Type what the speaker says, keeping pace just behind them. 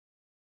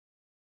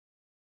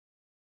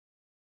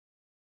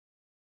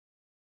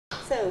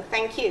So,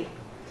 thank you.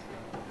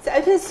 So,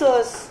 open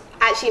source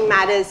actually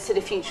matters to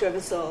the future of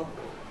us all,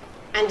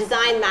 and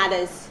design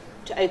matters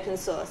to open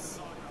source.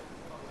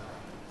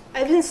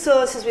 Open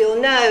source, as we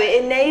all know,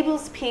 it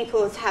enables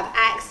people to have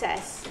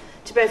access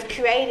to both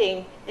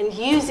creating and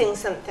using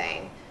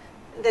something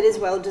that is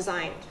well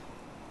designed.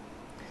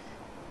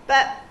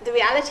 But the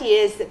reality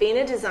is that being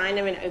a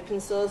designer in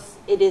open source,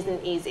 it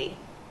isn't easy.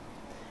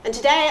 And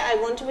today I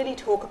want to really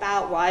talk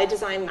about why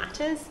design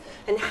matters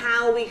and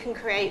how we can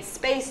create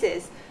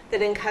spaces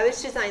that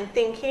encourage design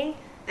thinking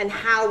and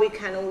how we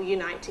can all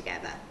unite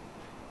together.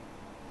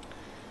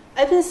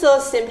 Open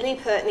source, simply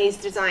put, needs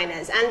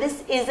designers. And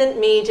this isn't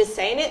me just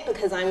saying it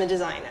because I'm a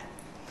designer.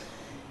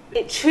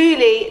 It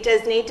truly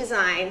does need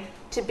design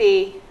to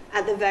be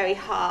at the very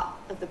heart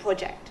of the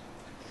project.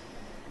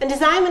 And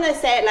design, when I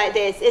say it like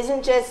this,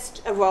 isn't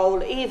just a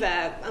role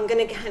either. I'm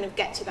going to kind of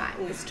get to that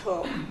in this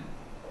talk.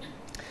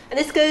 And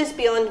this goes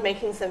beyond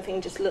making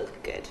something just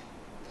look good.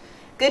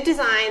 Good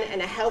design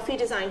and a healthy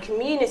design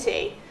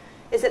community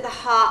is at the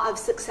heart of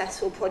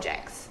successful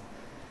projects.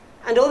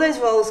 And all those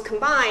roles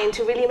combine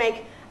to really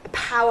make a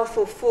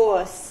powerful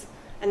force,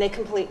 and they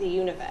complete the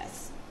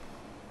universe.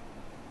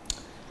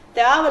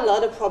 There are a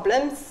lot of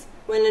problems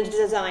when a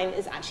design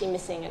is actually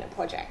missing in a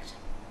project.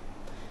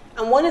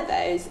 And one of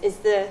those is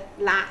the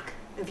lack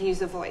of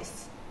user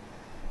voice.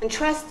 And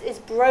trust is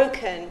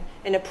broken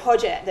in a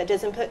project that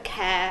doesn't put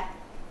care,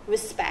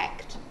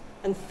 respect,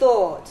 and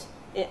thought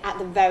at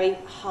the very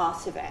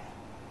heart of it.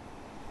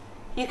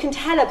 You can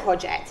tell a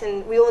project,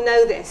 and we all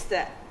know this,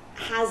 that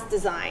has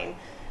design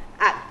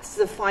at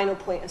the final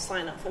point of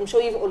sign-off. I'm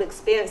sure you've all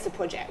experienced a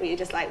project where you're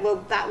just like, well,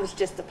 that was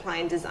just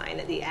applying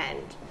design at the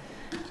end.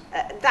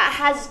 That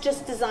has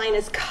just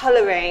designers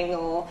coloring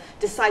or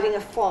deciding a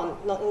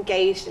font, not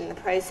engaged in the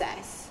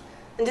process.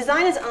 And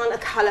designers aren't a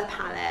color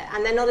palette,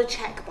 and they're not a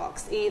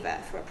checkbox either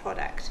for a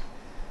product.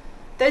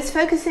 Those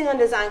focusing on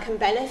design can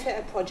benefit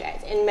a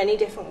project in many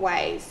different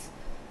ways.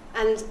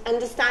 And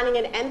understanding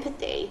and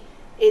empathy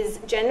is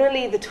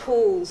generally the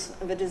tools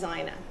of a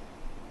designer.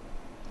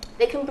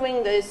 They can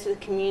bring those to the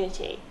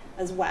community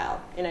as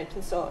well in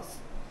open source.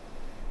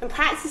 And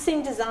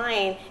practicing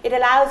design, it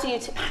allows you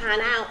to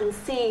pan out and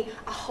see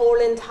a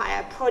whole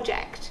entire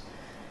project,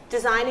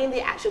 designing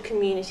the actual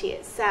community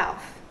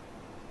itself.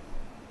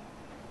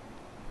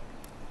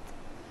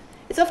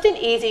 It's often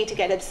easy to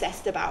get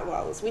obsessed about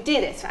roles. We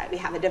do this, right? We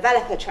have a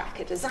developer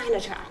track, a designer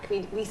track.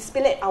 We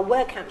split our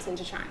WordCamps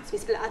into tracks. We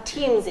split our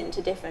teams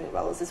into different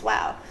roles as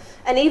well.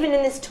 And even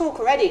in this talk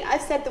already,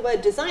 I've said the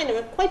word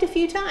designer quite a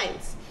few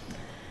times.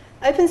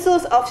 Open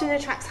source often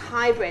attracts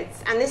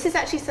hybrids, and this is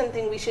actually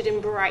something we should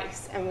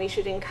embrace and we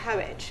should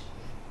encourage.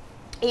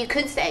 You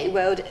could say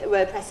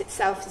WordPress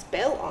itself is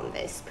built on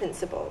this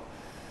principle.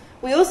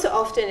 We also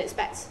often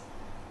expect,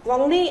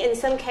 wrongly in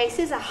some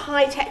cases, a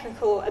high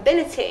technical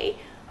ability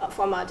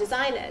from our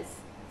designers.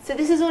 So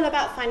this is all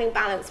about finding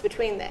balance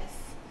between this.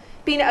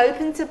 Being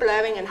open to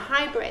blurring and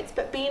hybrids,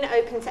 but being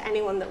open to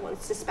anyone that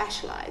wants to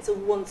specialize or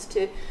wants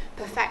to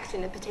perfect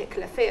in a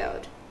particular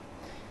field.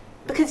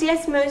 Because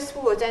yes, most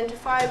will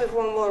identify with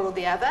one role or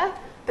the other,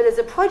 but as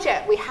a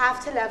project, we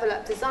have to level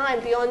up design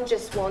beyond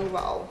just one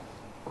role.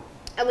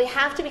 And we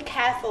have to be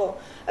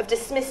careful of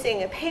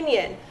dismissing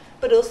opinion,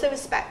 but also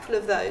respectful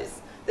of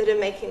those that are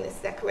making this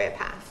their career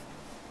path.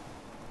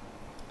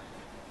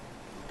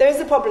 There is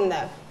a problem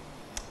though.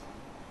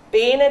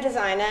 Being a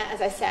designer,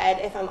 as I said,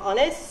 if I'm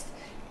honest,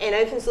 in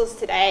open source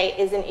today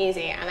isn't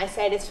easy, and I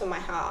say this from my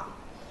heart.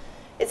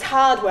 It's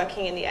hard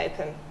working in the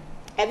open.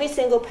 Every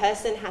single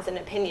person has an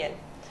opinion.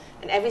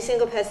 And every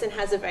single person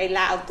has a very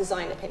loud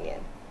design opinion.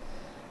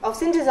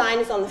 Often design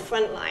is on the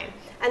front line.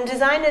 And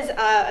designers,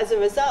 as a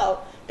result,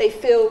 they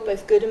feel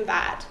both good and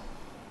bad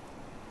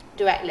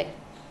directly.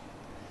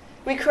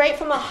 We create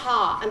from our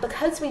heart, and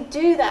because we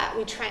do that,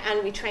 we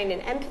train in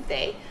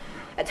empathy,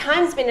 at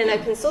times being an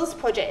open source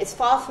project is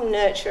far from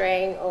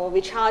nurturing or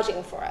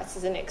recharging for us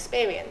as an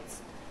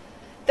experience.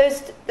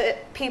 Those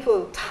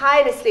people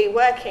tirelessly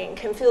working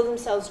can feel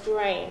themselves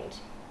drained,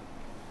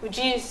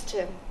 reduced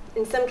to,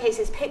 in some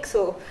cases,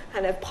 pixel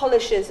kind of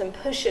polishers and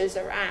pushers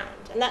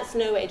around. And that's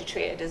no way to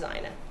treat a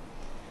designer.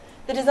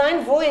 The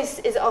design voice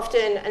is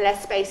often,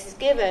 unless space is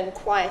given,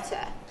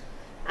 quieter.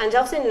 And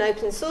often in an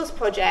open source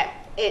project,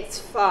 it's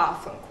far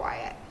from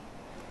quiet.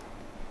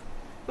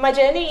 My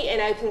journey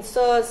in open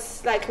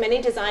source, like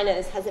many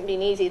designers, hasn't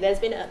been easy. There's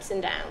been ups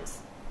and downs.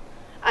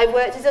 I've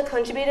worked as a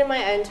contributor in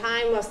my own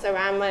time whilst I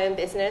ran my own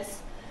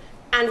business.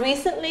 And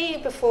recently,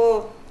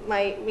 before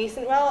my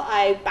recent role,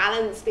 I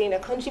balanced being a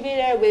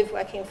contributor with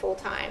working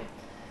full-time.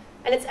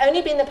 And it's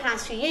only been the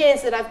past few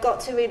years that I've got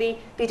to really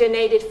be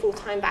donated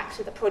full-time back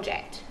to the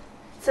project.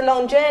 It's a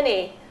long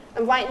journey,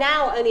 and right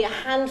now only a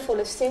handful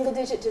of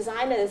single-digit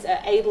designers are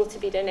able to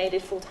be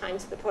donated full-time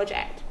to the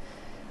project.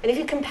 And if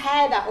you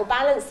compare that or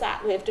balance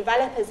that with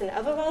developers and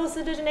other roles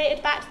that are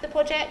donated back to the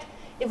project,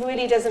 it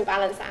really doesn't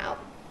balance out.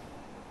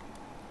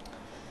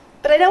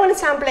 But I don't want to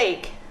sound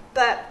bleak,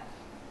 but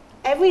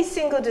every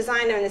single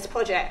designer in this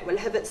project will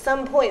have at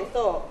some point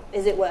thought,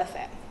 is it worth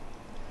it?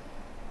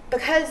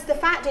 Because the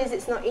fact is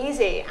it's not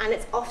easy, and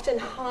it's often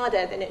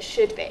harder than it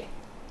should be.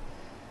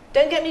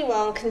 Don't get me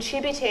wrong,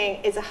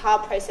 contributing is a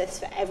hard process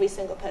for every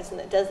single person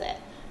that does it,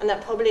 and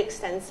that probably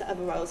extends to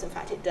other roles. In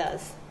fact, it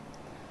does.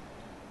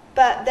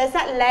 But there's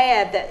that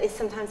layer that is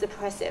sometimes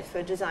oppressive for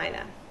a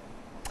designer.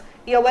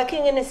 You're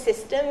working in a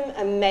system,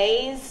 a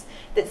maze,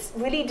 that's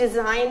really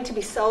designed to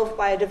be solved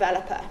by a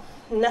developer.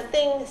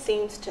 Nothing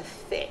seems to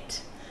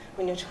fit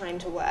when you're trying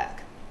to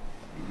work.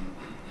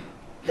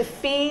 The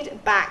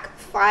feedback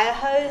fire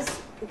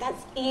hose,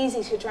 that's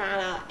easy to drown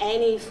out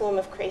any form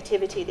of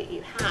creativity that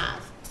you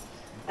have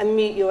and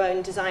mute your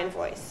own design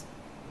voice.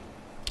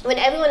 When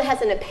everyone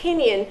has an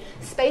opinion,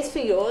 space for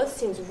yours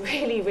seems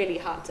really, really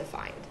hard to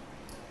find.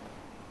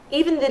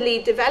 Even the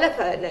lead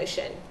developer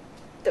notion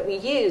that we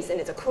use,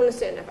 and it's a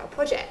cornerstone of our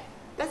project,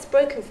 that's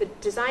broken for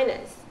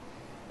designers.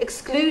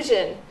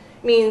 Exclusion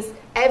means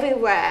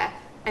everywhere,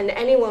 and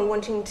anyone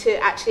wanting to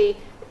actually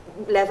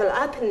level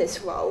up in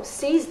this role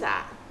sees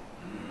that.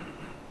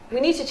 We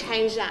need to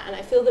change that, and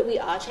I feel that we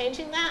are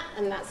changing that,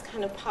 and that's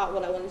kind of part of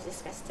what I want to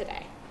discuss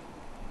today.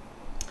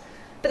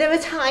 But there are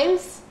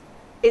times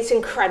it's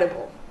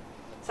incredible.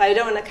 So I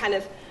don't want to kind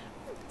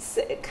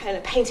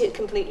of paint it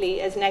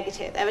completely as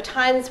negative. There are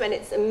times when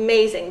it's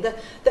amazing. The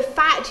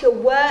fact your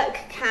work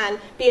can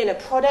be in a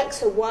product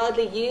so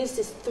widely used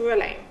is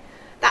thrilling.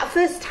 That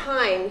first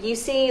time you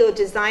see your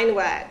design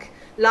work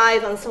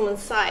live on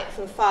someone's site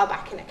from far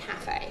back in a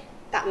cafe,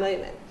 that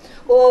moment.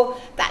 Or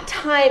that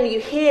time you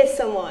hear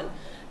someone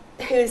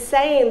who's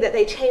saying that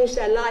they changed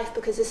their life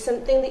because of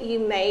something that you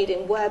made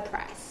in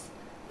WordPress.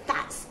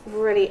 That's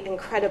really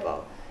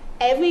incredible.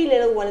 Every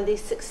little one of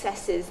these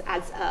successes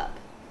adds up.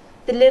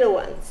 The little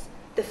ones,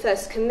 the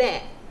first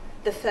commit,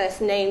 the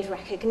first named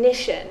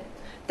recognition,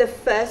 the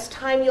first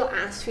time you're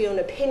asked for your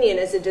opinion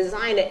as a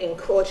designer in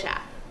core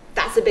chat.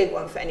 That's a big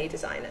one for any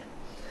designer.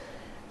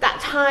 That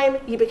time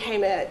you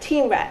became a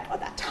team rep, or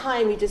that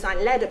time you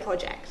led a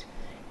project.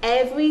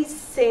 Every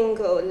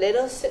single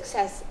little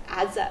success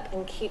adds up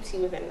and keeps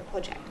you within the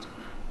project.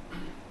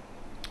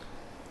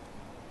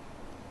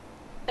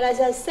 And as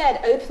I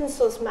said, open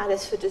source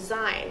matters for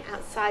design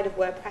outside of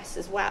WordPress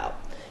as well.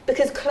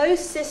 Because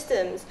closed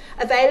systems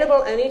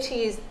available only to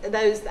use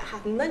those that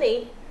have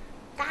money,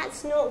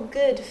 that's not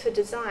good for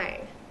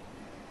design.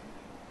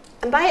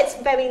 And by its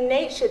very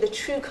nature, the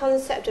true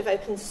concept of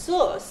open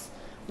source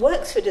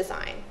works for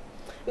design.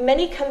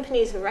 Many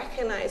companies are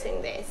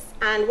recognizing this,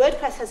 and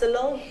WordPress has a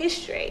long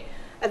history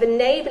of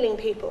enabling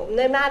people,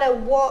 no matter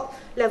what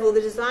level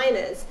the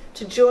designers,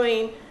 to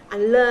join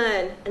and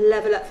learn and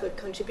level up for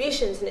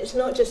contributions. And it's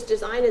not just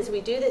designers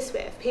we do this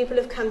with. People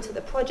have come to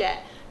the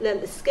project, learned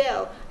the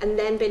skill, and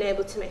then been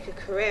able to make a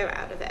career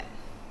out of it.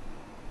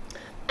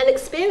 And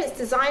experienced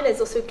designers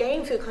also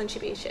gain through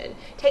contribution,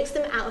 takes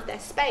them out of their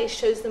space,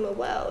 shows them a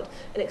world,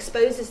 and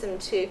exposes them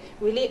to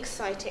really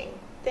exciting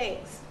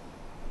things.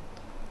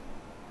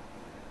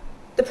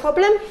 The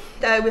problem,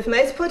 though, with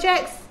most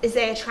projects is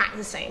they attract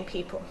the same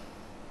people.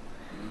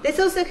 This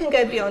also can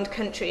go beyond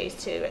countries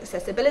to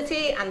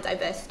accessibility and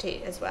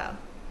diversity as well.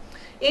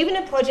 Even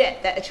a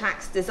project that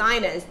attracts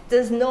designers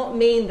does not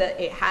mean that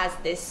it has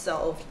this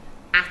solved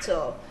at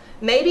all.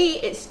 Maybe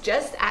it's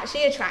just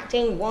actually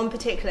attracting one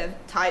particular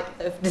type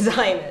of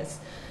designers.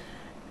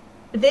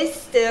 This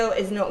still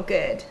is not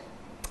good.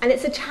 And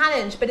it's a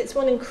challenge, but it's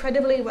one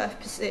incredibly worth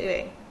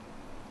pursuing.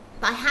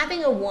 By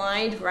having a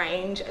wide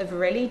range of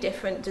really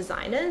different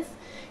designers,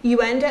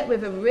 you end up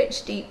with a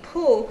rich, deep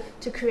pool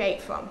to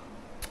create from.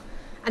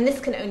 And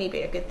this can only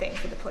be a good thing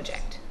for the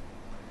project.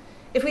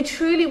 If we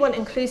truly want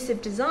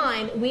inclusive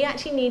design, we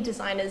actually need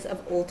designers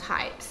of all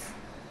types.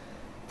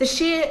 The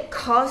sheer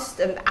cost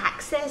of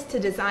access to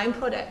design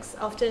products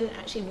often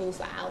actually rules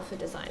that out for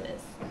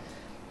designers.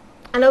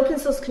 And open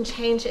source can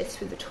change this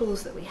through the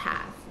tools that we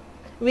have.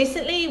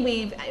 Recently,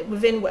 we've,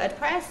 within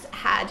WordPress,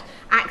 had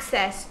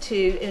access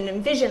to an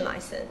Envision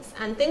license.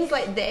 And things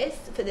like this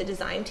for the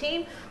design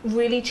team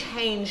really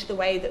change the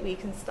way that we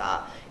can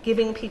start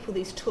giving people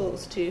these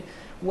tools to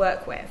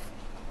work with.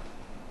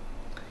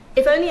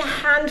 If only a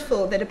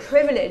handful that are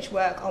privileged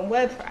work on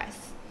WordPress,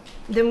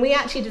 then we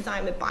actually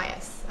design with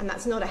bias, and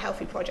that's not a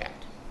healthy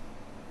project.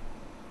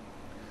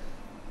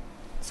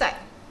 So,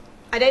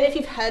 I don't know if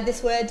you've heard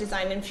this word,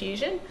 design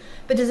infusion,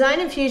 but design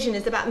infusion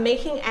is about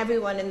making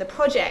everyone in the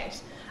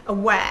project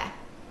aware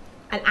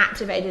and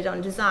activated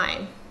on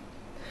design.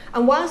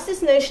 And whilst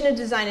this notion of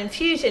design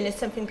infusion is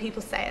something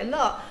people say a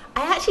lot,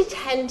 I actually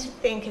tend to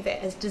think of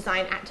it as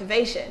design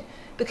activation,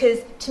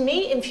 because to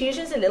me,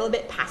 infusion is a little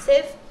bit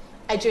passive.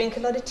 I drink a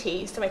lot of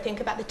tea, so I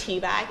think about the tea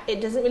bag. It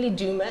doesn't really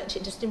do much,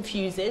 it just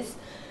infuses.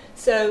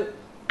 So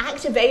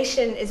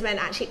activation is when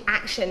actually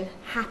action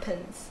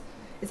happens.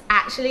 It's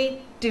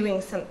actually doing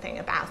something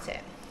about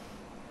it.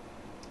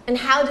 And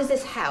how does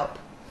this help?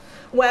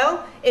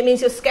 Well, it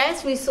means your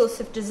scarce resource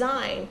of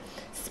design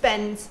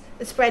spreads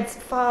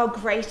far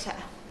greater.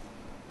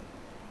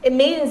 It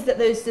means that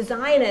those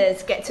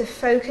designers get to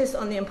focus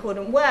on the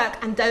important work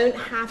and don't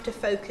have to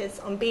focus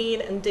on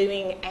being and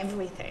doing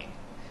everything.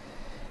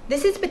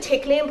 This is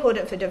particularly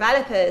important for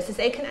developers, as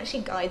they can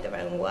actually guide their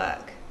own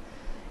work.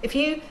 If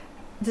you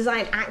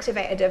design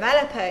activate a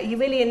developer, you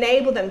really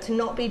enable them to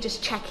not be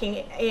just checking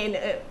in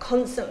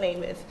constantly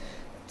with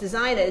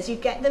designers. You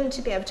get them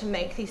to be able to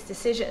make these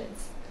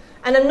decisions.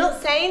 And I'm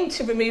not saying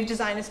to remove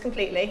designers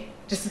completely,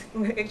 just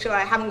make sure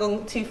I haven't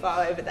gone too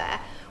far over there.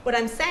 What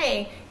I'm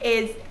saying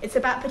is it's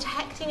about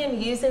protecting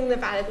and using the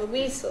valuable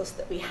resource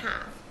that we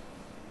have.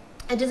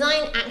 A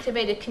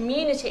design-activated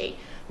community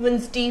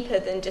runs deeper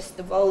than just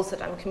the roles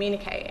that I'm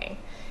communicating.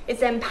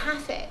 It's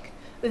empathic,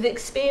 with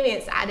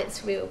experience at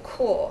its real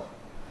core.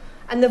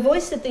 And the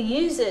voice of the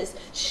users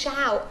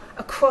shout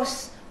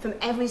across from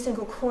every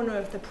single corner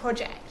of the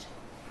project.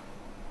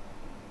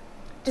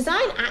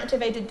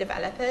 Design-activated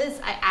developers,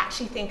 I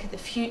actually think, are the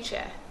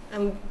future,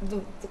 and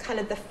the kind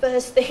of the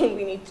first thing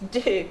we need to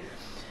do.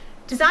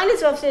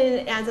 Designers are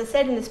often, as I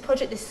said in this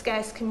project, this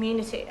scarce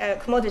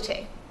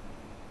commodity.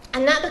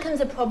 And that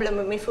becomes a problem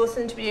when we force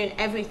them to be doing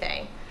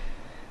everything.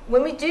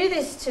 When we do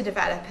this to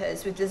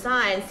developers with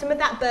design, some of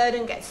that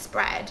burden gets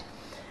spread,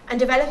 and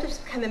developers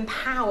become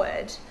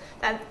empowered.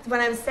 That when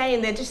I'm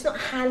saying they're just not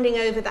handing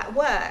over that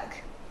work.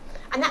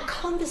 And that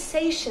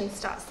conversation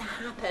starts to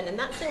happen, and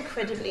that's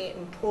incredibly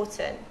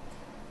important.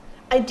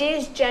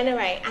 Ideas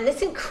generate, and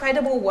this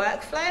incredible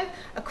workflow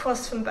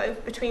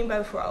between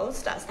both roles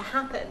starts to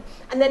happen.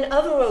 And then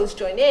other roles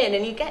join in,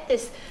 and you get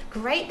this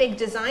great big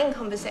design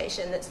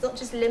conversation that's not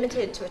just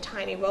limited to a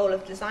tiny role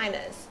of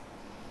designers.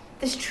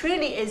 This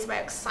truly is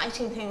where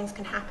exciting things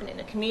can happen in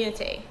a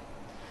community,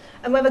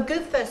 and where a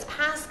good first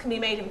pass can be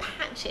made in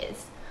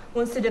patches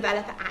once the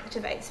developer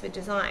activates with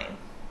design.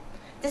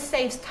 This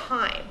saves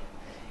time.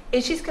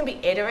 Issues can be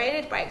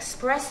iterated by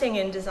expressing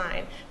in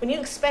design. When you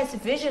express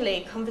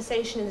visually,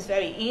 conversation is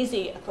very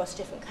easy across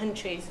different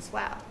countries as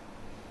well.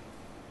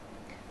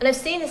 And I've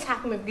seen this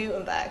happen with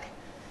Gutenberg.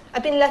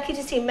 I've been lucky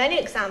to see many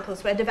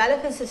examples where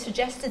developers have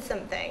suggested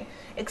something,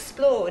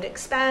 explored,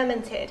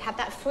 experimented, had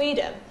that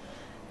freedom,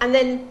 and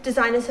then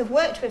designers have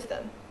worked with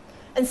them.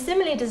 And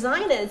similarly,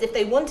 designers, if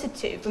they wanted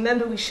to,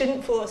 remember we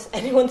shouldn't force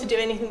anyone to do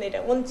anything they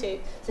don't want to,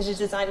 such as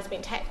designers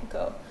being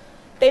technical.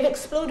 They've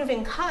explored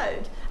within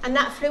code, and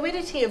that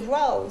fluidity of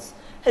roles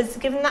has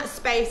given that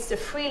space to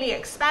freely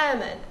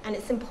experiment, and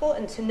it's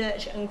important to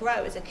nurture and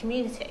grow as a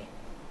community.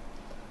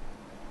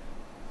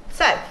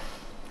 So,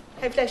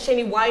 hopefully I've shown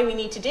you why we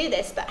need to do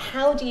this, but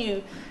how do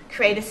you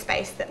create a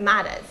space that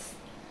matters?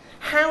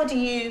 How do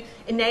you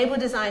enable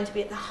design to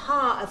be at the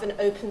heart of an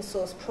open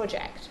source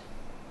project?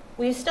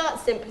 Well, you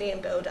start simply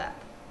and build up.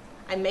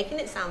 I'm making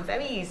it sound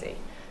very easy.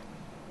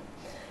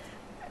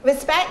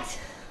 Respect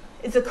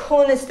is a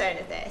cornerstone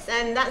of this,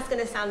 and that's going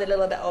to sound a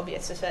little bit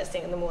obvious for first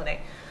thing in the morning.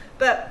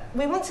 But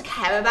we want to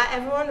care about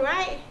everyone,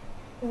 right?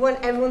 We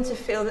want everyone to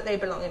feel that they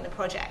belong in the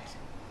project.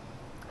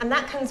 And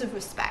that comes with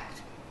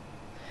respect.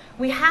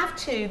 We have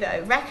to,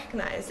 though,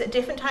 recognize that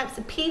different types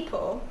of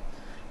people,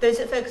 those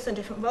that focus on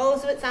different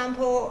roles, for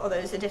example, or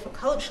those that are different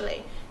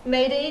culturally,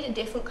 may need a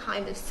different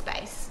kind of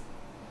space.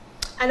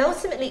 And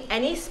ultimately,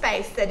 any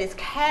space that is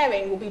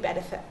caring will be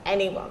better for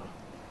anyone.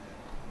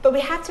 But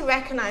we have to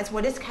recognize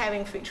what is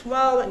caring for each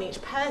role and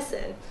each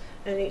person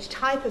and each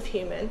type of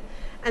human,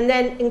 and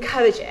then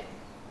encourage it.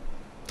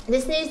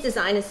 This needs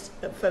designers,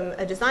 from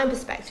a design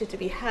perspective, to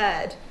be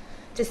heard,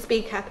 to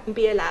speak up and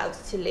be allowed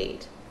to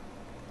lead.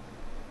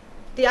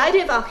 The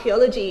idea of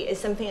archaeology is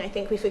something I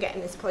think we forget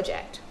in this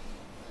project.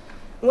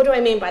 And what do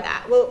I mean by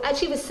that? Well,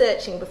 actually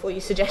researching before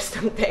you suggest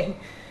something.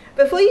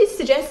 Before you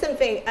suggest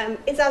something,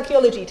 it's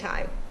archaeology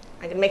time.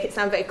 I'm going to make it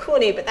sound very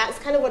corny, but that's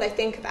kind of what I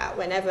think about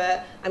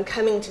whenever I'm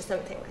coming to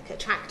something like a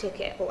track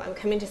ticket, or I'm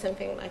coming to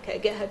something like a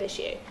GitHub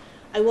issue.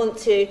 I want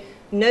to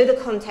know the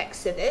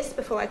context of this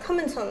before I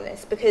comment on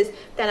this, because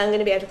then I'm going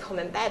to be able to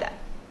comment better.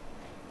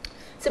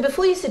 So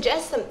before you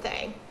suggest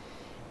something,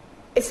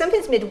 if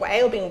something's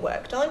midway or being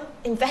worked on,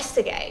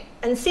 investigate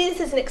and see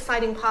this as an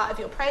exciting part of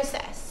your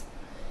process.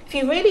 If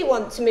you really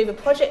want to move a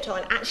project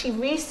on, actually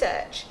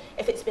research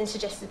if it's been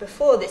suggested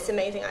before, this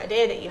amazing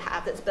idea that you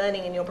have that's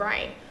burning in your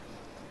brain.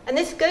 And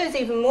this goes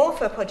even more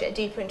for a project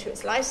deeper into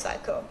its life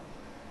cycle.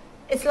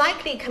 It's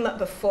likely come up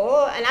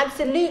before, and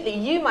absolutely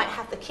you might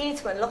have the key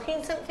to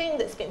unlocking something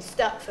that's been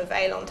stuck for a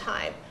very long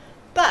time.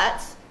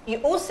 But you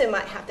also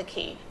might have the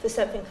key for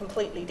something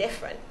completely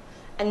different.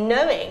 And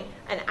knowing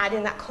and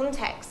adding that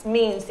context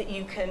means that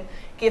you can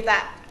give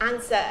that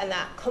answer and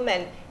that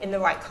comment in the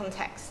right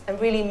context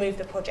and really move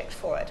the project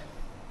forward.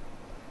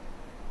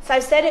 So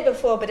I've said it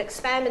before, but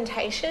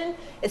experimentation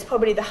is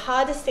probably the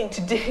hardest thing to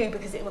do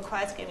because it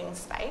requires giving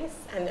space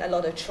and a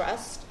lot of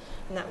trust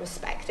and that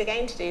respect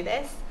again to do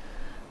this.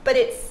 But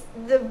it's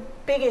the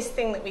biggest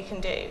thing that we can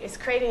do, is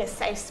creating a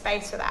safe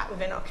space for that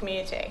within our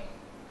community.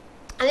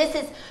 And this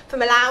is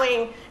from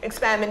allowing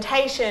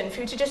experimentation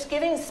through to just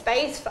giving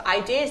space for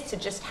ideas to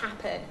just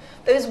happen.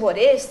 Those what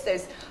ifs,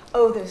 those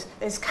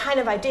kind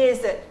of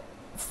ideas that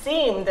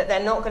seem that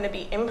they're not going to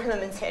be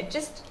implemented,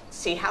 just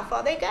see how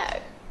far they go.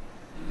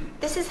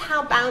 This is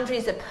how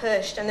boundaries are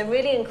pushed and the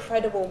really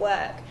incredible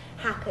work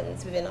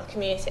happens within our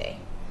community.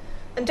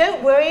 And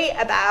don't worry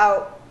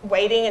about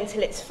waiting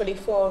until it's fully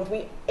formed.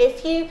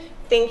 If you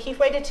think you've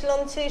waited too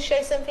long to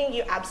show something,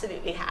 you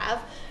absolutely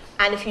have.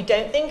 And if you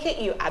don't think it,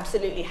 you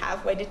absolutely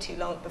have waited too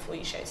long before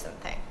you show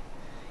something.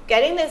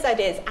 Getting those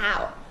ideas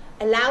out,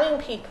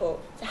 allowing people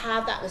to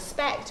have that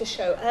respect to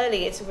show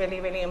early is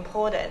really, really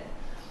important.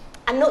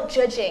 And not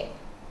judging,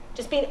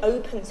 just being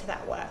open to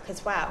that work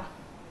as well.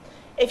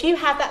 If you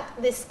have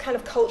this kind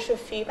of culture of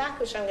feedback,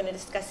 which I'm going to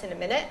discuss in a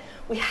minute,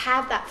 we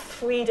have that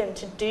freedom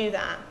to do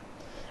that.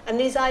 And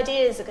these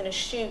ideas are going to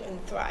shoot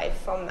and thrive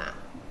from that.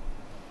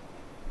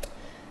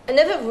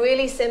 Another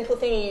really simple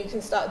thing you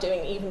can start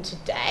doing even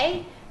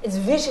today is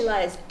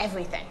visualize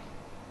everything.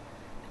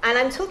 And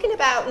I'm talking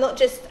about not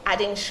just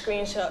adding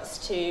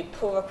screenshots to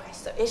pull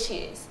requests or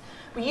issues.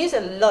 We use a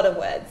lot of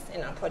words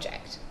in our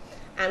project.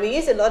 And we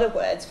use a lot of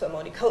words for a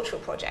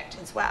multicultural project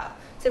as well.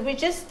 So if we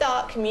just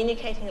start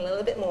communicating a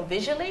little bit more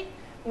visually,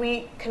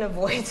 we can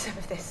avoid some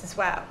of this as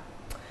well.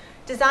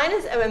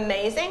 Designers are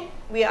amazing.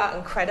 We are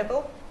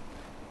incredible.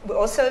 We're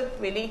also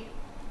really,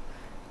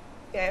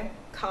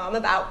 calm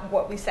about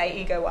what we say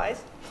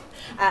ego-wise.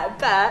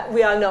 But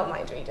we are not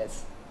mind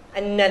readers,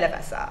 and none of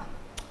us are.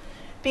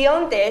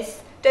 Beyond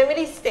this, don't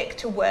really stick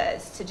to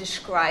words to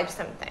describe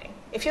something.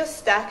 If you're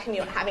stuck and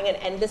you're having an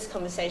endless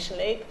conversation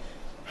loop,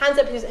 hands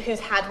up who's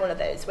had one of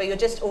those, where you're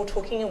just all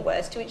talking in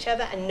words to each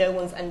other and no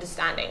one's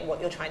understanding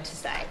what you're trying to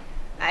say.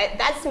 Right?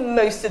 That's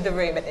most of the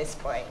room at this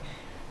point.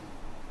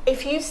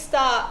 If you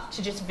start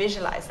to just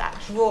visualize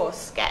that, draw,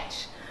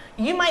 sketch,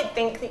 you might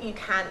think that you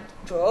can't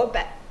draw,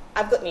 but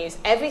I've got news.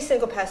 Every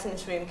single person in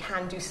this room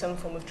can do some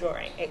form of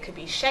drawing. It could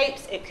be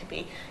shapes, it could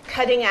be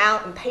cutting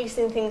out and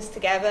pasting things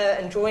together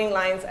and drawing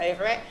lines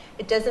over it.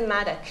 It doesn't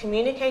matter.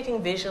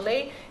 Communicating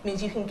visually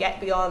means you can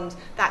get beyond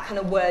that kind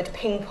of word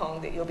ping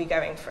pong that you'll be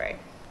going through.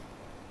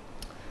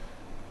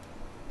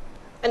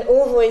 And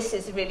all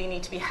voices really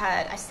need to be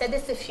heard. I've said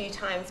this a few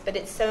times, but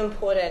it's so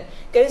important.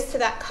 It goes to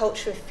that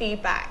culture of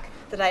feedback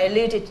that I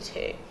alluded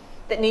to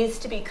that needs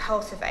to be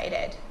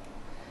cultivated.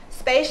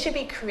 Space should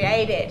be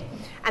created,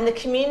 and the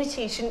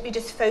community shouldn't be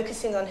just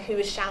focusing on who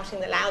is shouting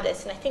the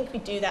loudest, and I think we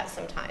do that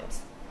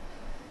sometimes.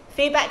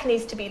 Feedback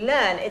needs to be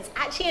learned. It's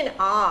actually an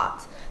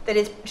art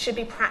that should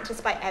be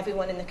practiced by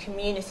everyone in the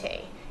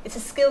community. It's a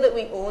skill that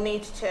we all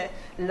need to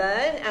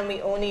learn, and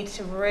we all need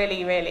to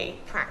really, really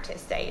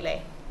practice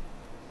daily.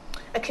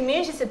 A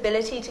community's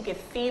ability to give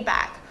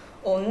feedback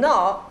or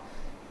not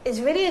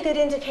is really a good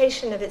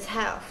indication of its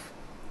health.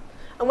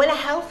 And when a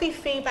healthy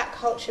feedback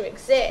culture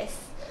exists,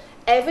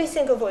 every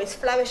single voice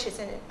flourishes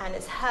and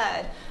is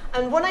heard.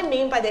 And what I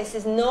mean by this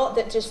is not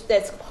that just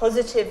there's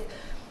positive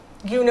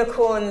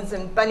unicorns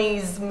and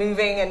bunnies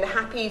moving and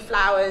happy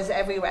flowers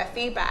everywhere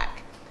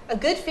feedback. A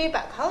good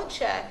feedback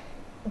culture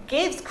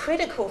gives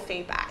critical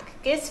feedback,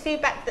 gives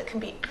feedback that can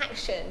be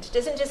actioned,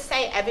 doesn't just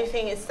say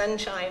everything is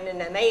sunshine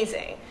and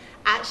amazing,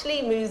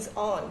 actually moves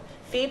on.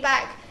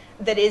 Feedback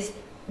that is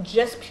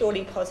just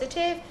purely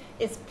positive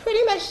is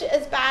pretty much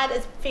as bad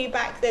as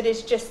feedback that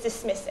is just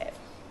dismissive.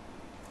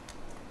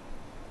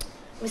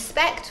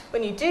 Respect,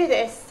 when you do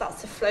this,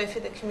 starts to flow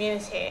through the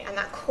community, and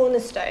that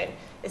cornerstone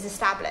is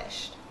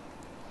established.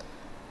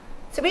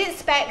 So we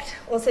expect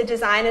also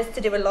designers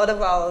to do a lot of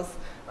roles,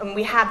 and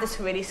we have this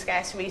really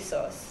scarce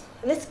resource.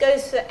 And this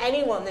goes for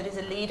anyone that is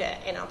a leader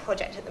in our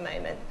project at the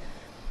moment.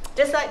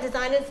 Just like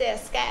designers, they are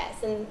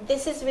scarce, and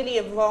this is really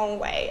a wrong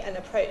way, an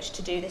approach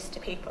to do this to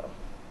people.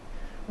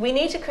 We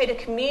need to create a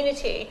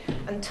community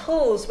and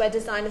tools where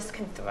designers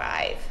can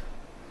thrive.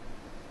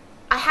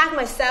 I have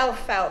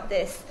myself felt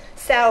this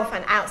self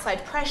and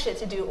outside pressure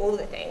to do all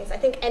the things. I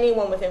think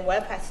anyone within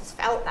WordPress has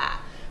felt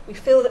that. We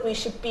feel that we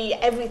should be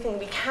everything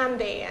we can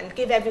be and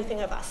give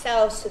everything of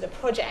ourselves to the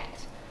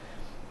project.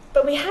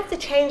 But we have to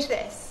change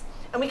this.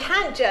 And we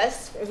can't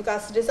just, with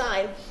regards to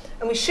design,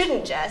 and we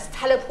shouldn't just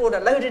teleport a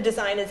load of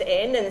designers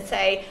in and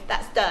say,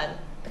 that's done.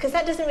 Because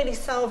that doesn't really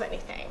solve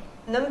anything.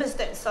 Numbers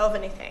don't solve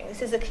anything.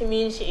 This is a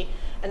community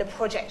and a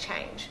project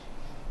change.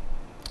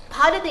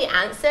 Part of the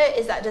answer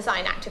is that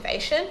design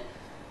activation,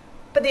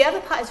 but the other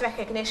part is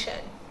recognition.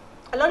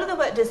 A lot of the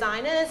work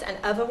designers and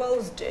other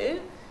roles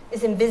do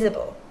is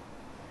invisible,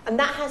 and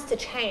that has to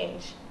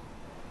change.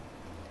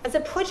 As a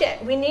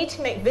project, we need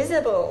to make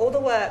visible all the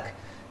work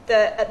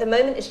that at the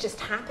moment is just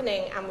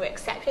happening, and we're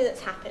accepting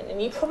that's happened,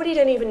 and you probably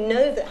don't even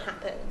know that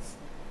happens,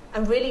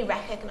 and really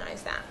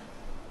recognize that.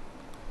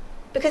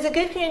 Because a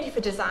good community for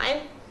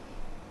design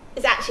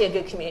is actually a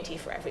good community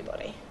for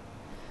everybody.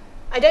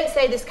 I don't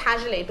say this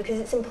casually because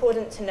it's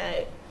important to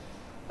note.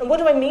 And what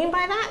do I mean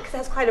by that? Because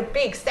that's quite a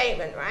big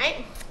statement,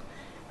 right?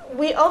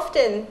 We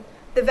often,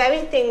 the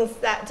very things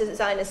that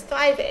designers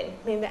thrive in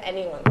mean that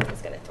anyone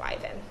is going to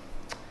thrive in.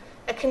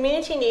 A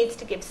community needs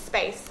to give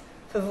space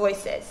for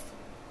voices.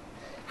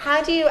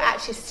 How do you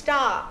actually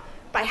start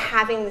by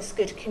having this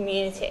good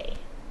community?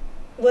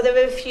 Well, there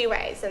are a few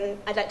ways, and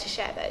I'd like to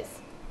share those.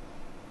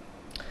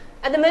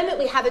 At the moment,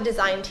 we have a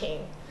design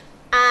team,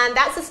 and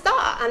that's a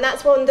start, and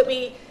that's one that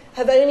we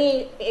have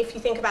only, if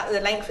you think about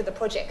the length of the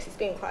project, it's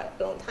been quite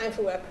a long time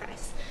for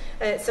WordPress.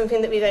 It's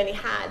something that we've only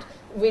had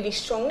really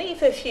strongly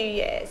for a few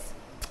years.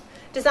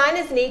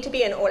 Designers need to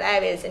be in all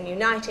areas and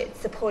united,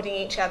 supporting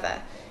each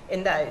other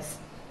in those.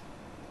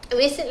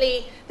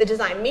 Recently, the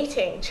design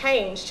meeting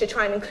changed to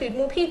try and include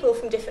more people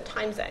from different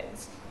time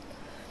zones.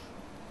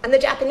 And the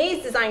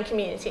Japanese design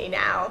community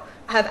now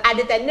have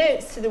added their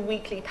notes to the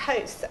weekly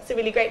posts. That's a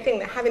really great thing.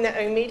 They're having their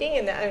own meeting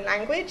in their own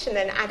language and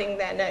then adding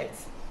their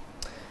notes.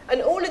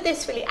 And all of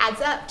this really adds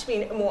up to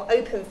being more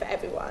open for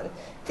everyone.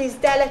 These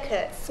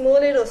delicate, small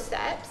little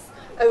steps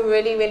are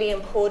really, really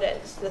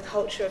important to the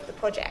culture of the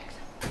project.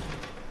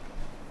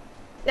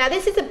 Now,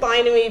 this is a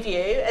binary view,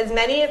 as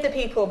many of the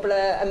people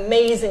blur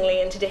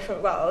amazingly into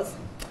different roles.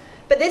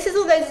 But this is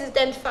all those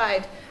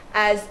identified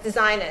as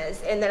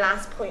designers in the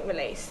last point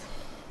release.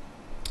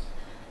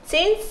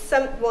 Seeing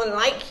someone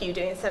like you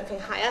doing something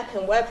high up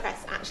in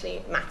WordPress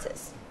actually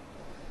matters.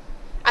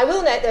 I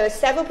will note there are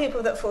several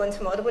people that fall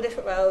into multiple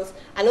different roles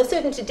and also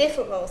into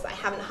different roles that I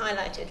haven't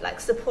highlighted, like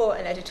support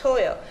and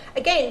editorial.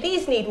 Again,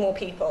 these need more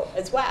people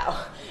as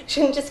well. You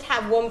shouldn't just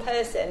have one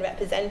person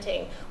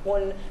representing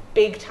one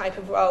big type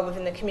of role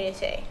within the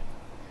community.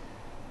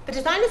 But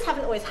designers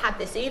haven't always had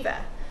this either.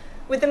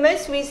 With the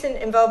most recent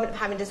involvement of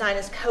having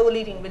designers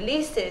co-leading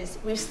releases,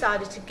 we've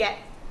started to get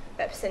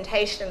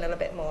representation a little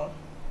bit more.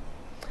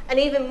 And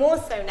even more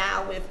so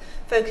now with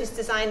focused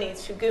design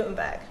needs through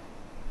Gutenberg.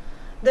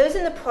 Those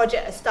in the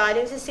project are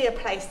starting to see a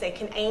place they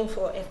can aim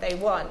for if they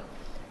want.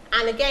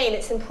 And again,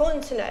 it's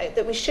important to note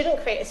that we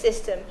shouldn't create a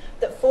system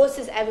that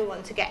forces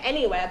everyone to get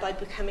anywhere by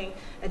becoming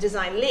a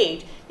design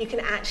lead. You can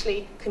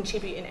actually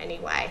contribute in any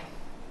way.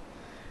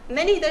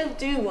 Many, though,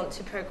 do want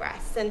to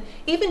progress, and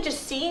even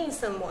just seeing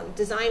someone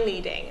design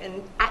leading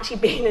and actually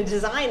being a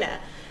designer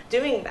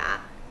doing that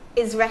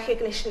is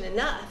recognition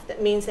enough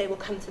that means they will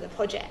come to the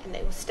project and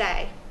they will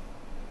stay.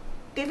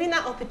 Giving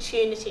that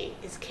opportunity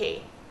is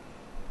key.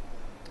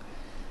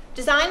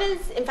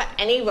 Designers, in fact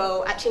any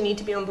role, actually need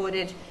to be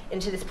onboarded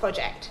into this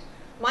project.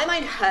 My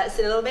mind hurts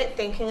a little bit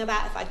thinking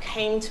about if I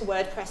came to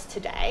WordPress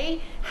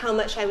today, how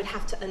much I would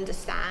have to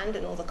understand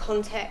and all the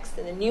context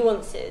and the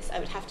nuances I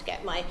would have to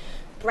get my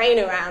brain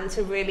around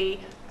to really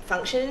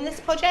function in this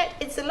project.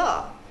 It's a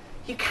lot.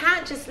 You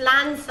can't just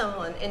land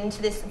someone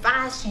into this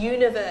vast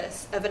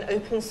universe of an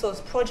open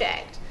source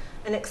project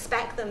and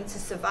expect them to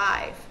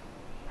survive.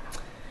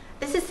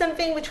 This is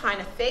something we're trying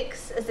to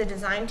fix as a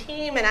design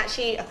team, and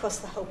actually across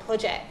the whole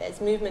project there's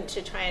movement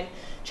to try and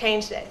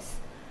change this.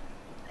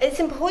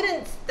 It's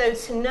important though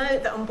to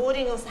note that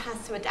onboarding also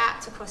has to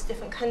adapt across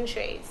different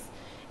countries.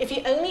 If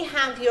you only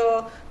have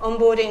your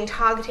onboarding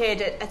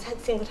targeted at a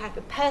single type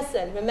of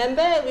person,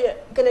 remember we're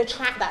going to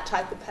track that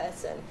type of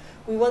person.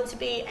 We want to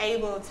be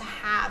able to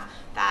have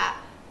that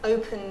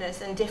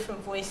openness and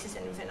different voices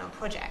within our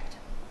project.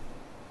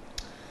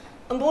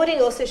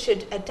 Onboarding also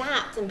should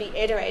adapt and be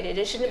iterated.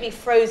 It shouldn't be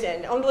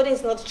frozen. Onboarding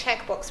is not a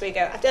checkbox where you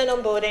go, I've done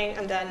onboarding,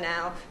 I'm done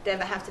now,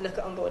 never have to look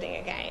at onboarding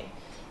again.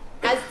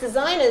 As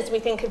designers, we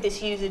think of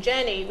this user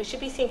journey, we should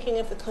be thinking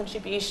of the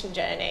contribution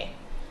journey.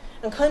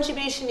 And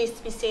contribution needs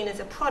to be seen as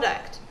a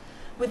product.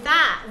 With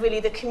that, really,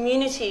 the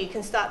community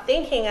can start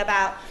thinking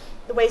about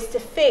the ways to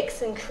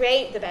fix and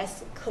create the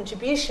best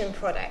contribution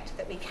product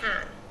that we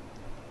can.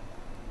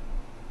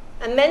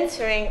 And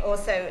mentoring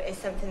also is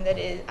something that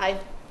I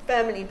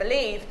firmly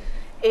believe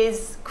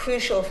is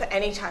crucial for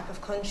any type of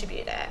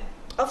contributor.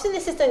 Often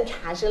this is done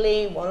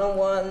casually,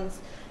 one-on-ones,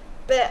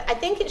 but I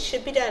think it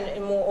should be done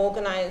in more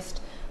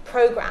organized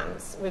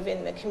programs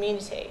within the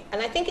community.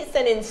 And I think it's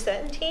done in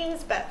certain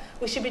teams, but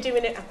we should be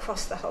doing it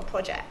across the whole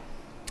project.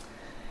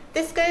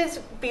 This goes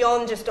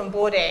beyond just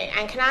onboarding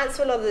and can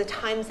answer a lot of the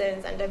time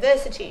zones and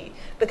diversity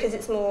because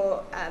it's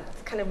more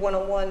kind of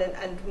one-on-one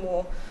and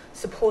more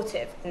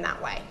supportive in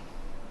that way.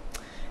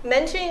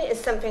 Mentoring is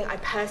something I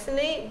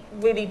personally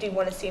really do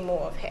want to see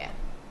more of here.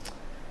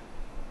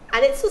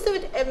 And it's also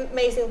an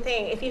amazing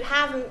thing. If you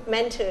have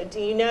mentored,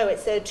 you know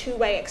it's a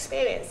two-way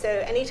experience. So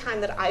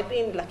anytime that I've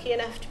been lucky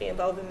enough to be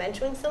involved in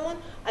mentoring someone,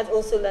 I've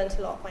also learned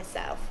a lot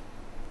myself.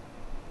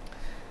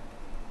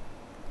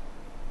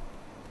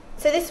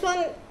 So this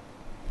one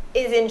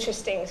is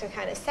interesting to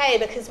kind of say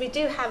because we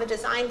do have a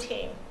design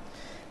team.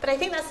 But I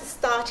think that's a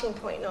starting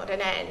point, not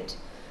an end.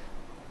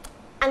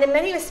 And in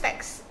many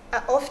respects,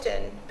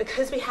 often,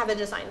 because we have a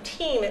design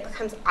team, it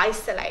becomes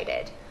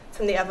isolated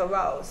from the other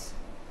roles.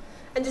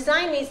 And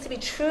design needs to be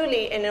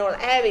truly in all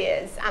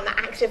areas, and the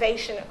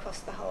activation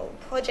across the whole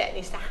project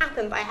needs to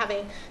happen by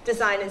having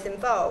designers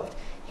involved.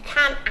 You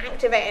can't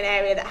activate an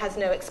area that has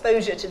no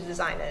exposure to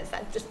designers.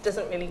 That just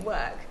doesn't really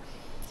work.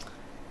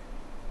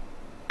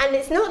 And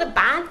it's not a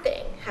bad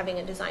thing, having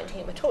a design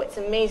team at all. It's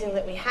amazing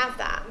that we have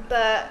that.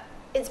 But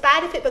it's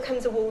bad if it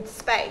becomes a walled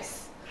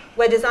space,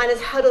 where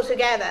designers huddle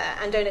together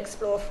and don't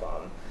explore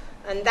from.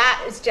 And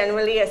that is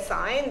generally a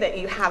sign that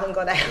you haven't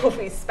got a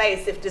healthy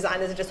space if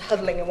designers are just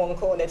huddling in one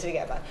corner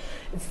together.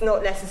 It's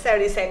not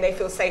necessarily saying they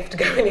feel safe to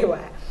go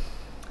anywhere.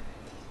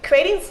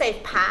 Creating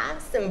safe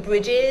paths and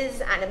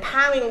bridges and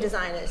empowering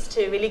designers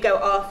to really go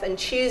off and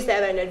choose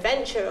their own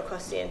adventure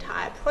across the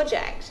entire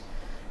project,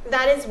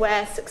 that is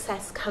where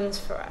success comes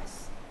for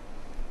us.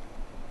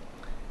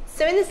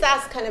 So in this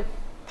last kind of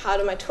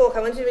part of my talk,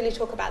 I want to really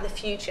talk about the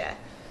future.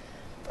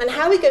 And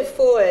how we go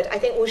forward, I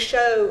think, will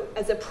show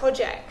as a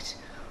project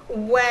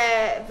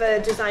where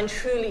the design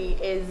truly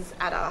is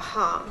at our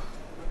heart.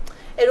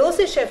 It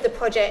also shows if the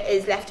project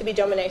is left to be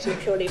dominated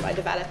purely by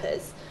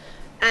developers.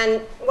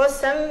 And while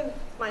some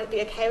might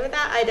be okay with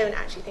that, I don't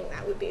actually think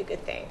that would be a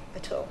good thing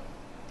at all.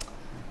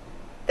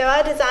 There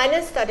are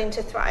designers starting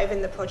to thrive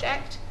in the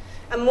project,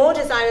 and more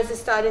designers are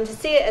starting to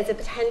see it as a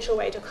potential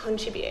way to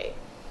contribute.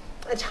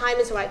 The time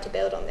is right to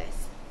build on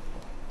this.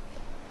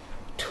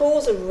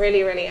 Tools are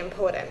really, really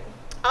important.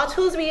 Our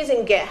tools we use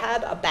in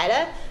GitHub are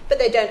better, but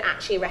they don't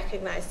actually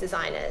recognize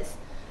designers,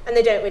 and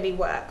they don't really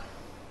work.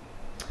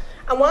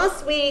 And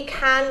whilst we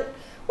can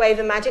wave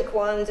a magic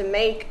wand and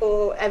make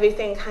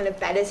everything kind of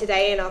better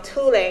today in our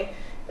tooling,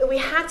 we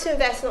have to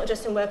invest not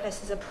just in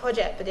WordPress as a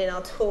project, but in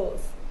our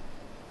tools.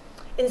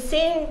 In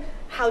seeing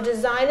how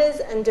designers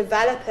and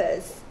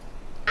developers,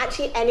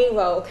 actually any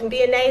role, can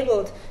be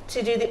enabled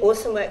to do the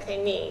awesome work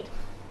they need.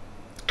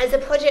 As a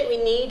project, we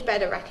need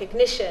better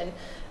recognition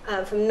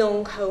from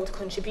non-code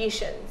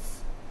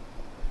contributions.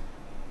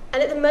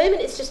 And at the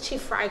moment, it's just too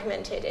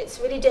fragmented. It's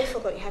really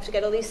difficult. You have to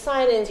get all these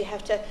sign-ins. You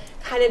have to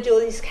kind of do all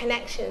these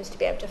connections to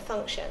be able to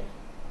function.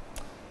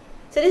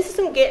 So this is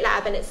from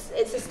GitLab, and it's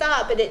a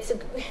start, but it's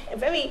a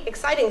very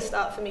exciting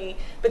start for me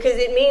because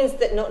it means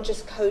that not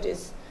just code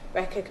is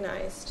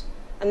recognized.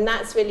 And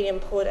that's really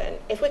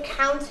important. If we're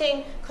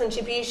counting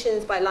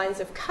contributions by lines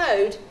of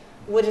code,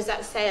 what does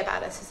that say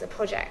about us as a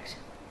project?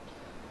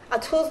 Our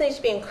tools need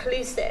to be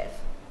inclusive.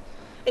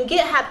 And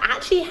GitHub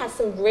actually has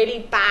some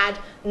really bad,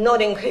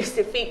 not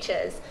inclusive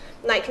features,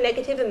 like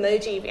negative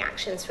emoji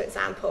reactions, for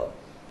example.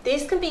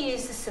 These can be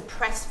used to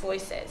suppress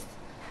voices.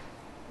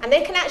 And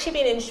they can actually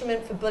be an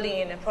instrument for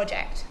bullying in a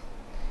project.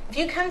 If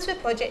you come to a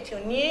project,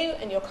 you're new,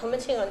 and you're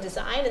commenting on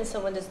design, and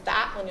someone does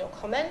that on your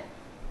comment,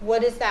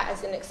 what is that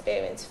as an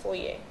experience for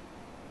you?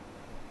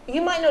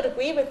 You might not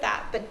agree with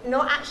that, but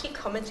not actually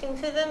commenting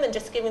to them and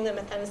just giving them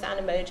a thumbs down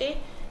emoji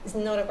is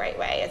not a great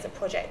way as a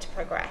project to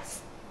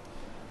progress.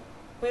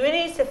 We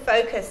really need to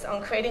focus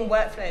on creating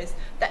workflows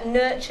that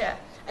nurture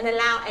and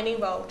allow any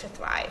role to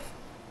thrive.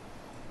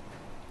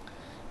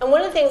 And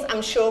one of the things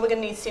I'm sure we're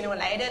going to need sooner or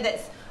later,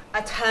 that's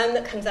a term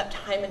that comes up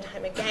time and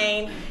time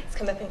again. It's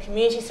come up in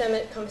community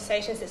summit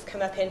conversations, it's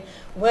come up in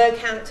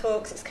WordCamp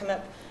talks, it's come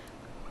up,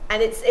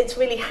 and it's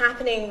really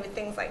happening with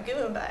things like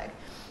Gutenberg.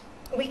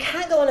 We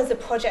can't go on as a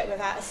project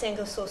without a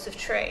single source of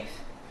truth.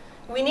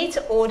 We need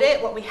to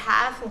audit what we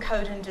have from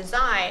code and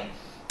design,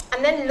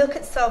 and then look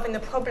at solving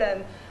the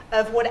problem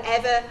of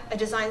whatever a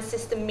design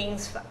system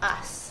means for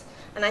us.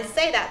 And I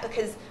say that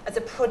because as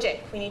a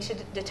project, we need to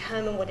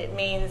determine what it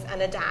means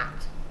and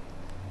adapt.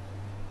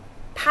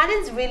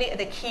 Patterns really are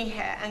the key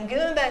here, and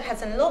Gutenberg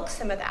has unlocked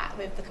some of that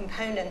with the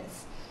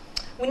components.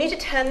 We need to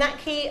turn that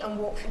key and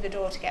walk through the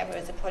door together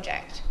as a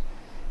project.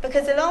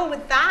 Because along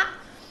with that,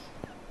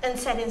 and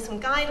setting some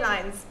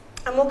guidelines,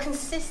 a more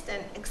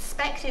consistent,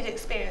 expected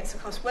experience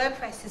across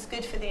WordPress is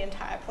good for the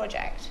entire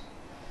project.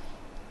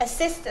 A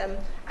system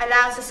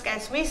allows a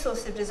scarce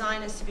resource of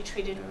designers to be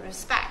treated with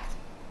respect.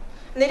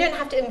 And they don't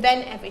have to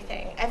invent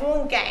everything.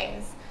 Everyone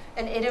gains,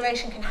 and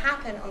iteration can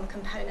happen on the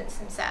components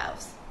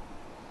themselves.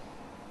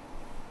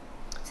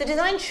 So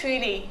design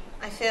truly,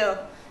 I feel,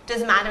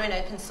 does matter in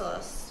open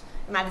source.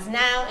 It matters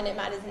now, and it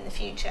matters in the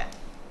future.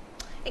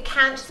 It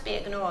can't just be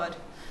ignored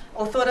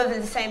or thought of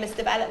as the same as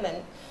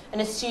development and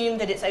assume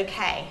that it's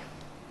okay.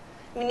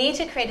 We need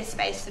to create a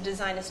space for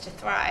designers to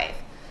thrive.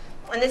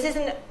 And this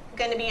isn't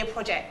going to be a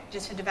project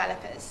just for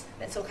developers.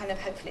 Let's all kind of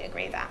hopefully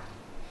agree that.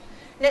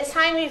 Next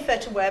time we refer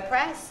to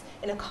WordPress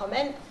in a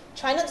comment,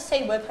 try not to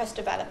say WordPress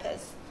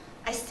developers.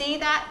 I see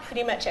that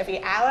pretty much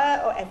every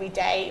hour or every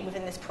day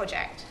within this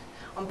project,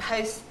 on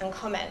posts and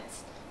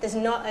comments. There's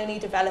not only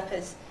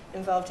developers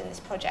involved in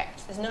this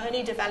project. There's not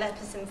only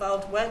developers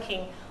involved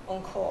working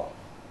on core.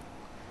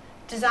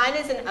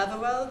 Designers in other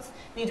roles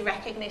need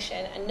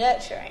recognition and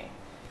nurturing.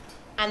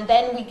 And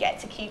then we get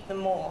to keep them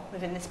more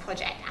within this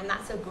project, and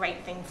that's a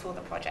great thing for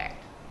the project.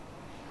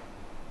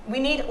 We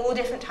need all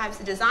different types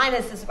of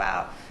designers as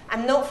well,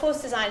 and not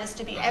force designers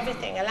to be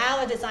everything. Allow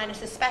our designers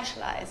to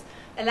specialize.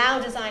 Allow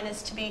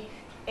designers to be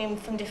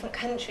from different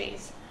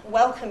countries.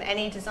 Welcome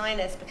any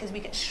designers, because we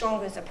get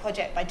stronger as a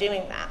project by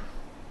doing that.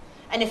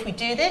 And if we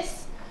do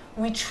this,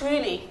 we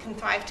truly can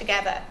thrive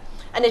together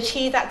and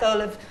achieve that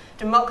goal of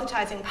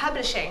democratizing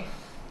publishing.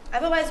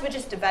 Otherwise, we're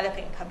just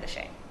developing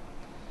publishing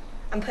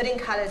and putting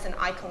colors and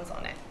icons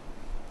on it.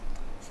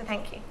 So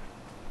thank you.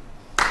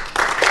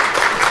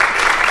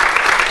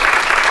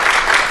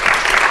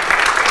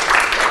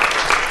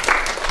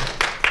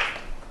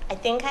 I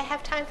think I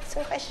have time for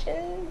some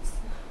questions.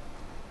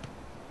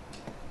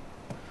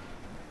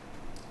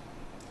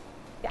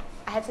 Yeah,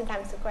 I have some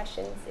time for some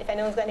questions. If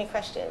anyone's got any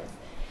questions.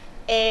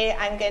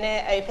 I'm going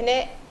to open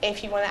it.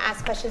 If you want to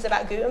ask questions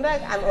about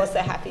Gutenberg, I'm also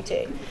happy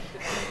to.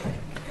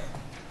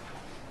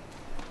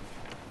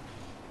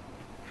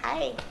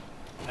 Hi.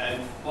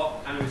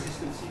 What kind of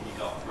resistance have you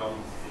got from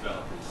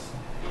developers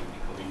in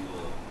becoming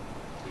more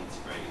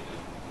integrated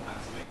and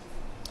activated?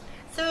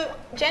 So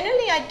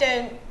generally, I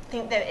don't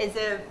think there is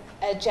a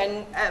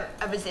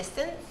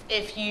resistance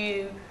if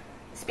you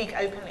speak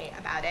openly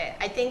about it.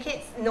 I think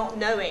it's not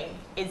knowing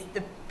is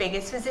the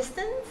biggest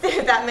resistance,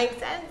 if that makes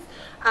sense.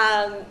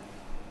 And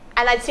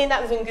I'd seen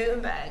that within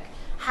Gutenberg.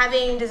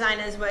 Having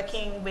designers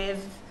working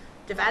with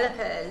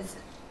developers,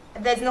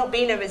 there's not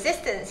been a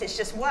resistance, it's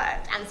just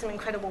worked, and some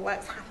incredible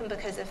works happen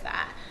because of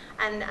that.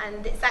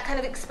 And it's that kind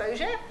of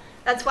exposure.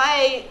 That's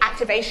why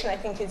activation, I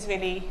think, is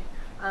really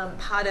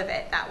part of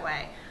it that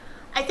way.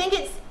 I think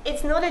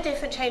it's not a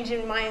different change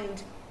in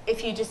mind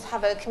if you just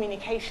have a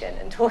communication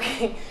and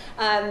talking.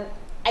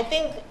 I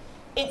think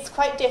it's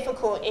quite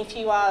difficult if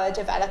you are a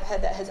developer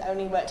that has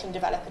only worked in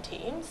developer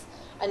teams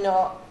and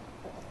not,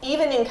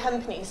 even in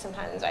companies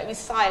sometimes, right? We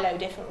silo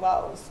different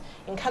roles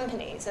in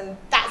companies, and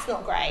that's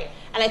not great.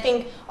 And I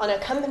think on a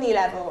company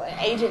level,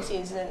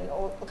 agencies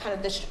or kind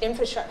of the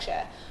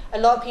infrastructure, a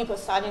lot of people are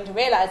starting to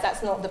realize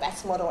that's not the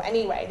best model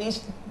anyway.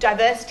 These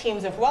diverse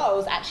teams of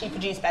roles actually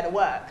produce better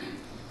work.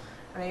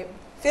 Right?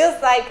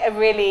 Feels like a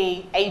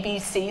really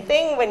ABC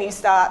thing when you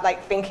start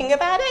like thinking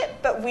about it,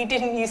 but we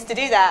didn't used to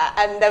do that.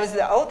 And there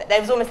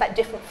was almost like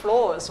different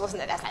floors,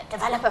 wasn't it? There's like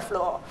developer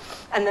floor,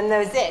 and then there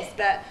was this.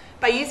 But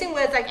by using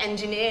words like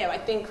engineer, I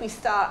think we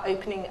start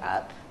opening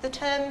up the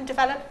term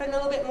developer a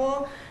little bit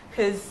more,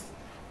 because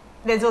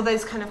there's all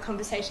those kind of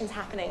conversations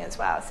happening as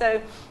well.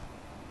 So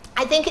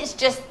I think it's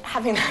just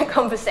having that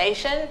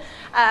conversation.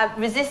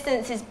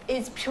 Resistance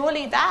is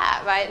purely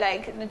that, right?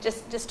 Like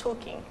just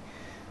talking.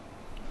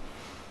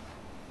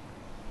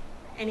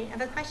 Any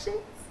other questions?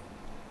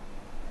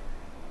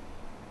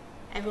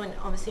 Everyone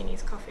obviously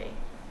needs coffee.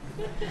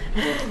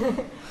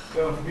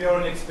 Well, from your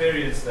own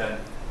experience then,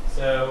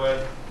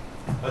 so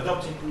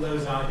adopting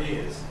those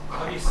ideas,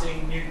 have you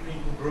seen new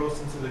people brought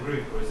into the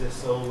group, or is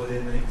this all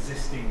within an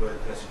existing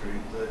WordPress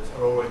group that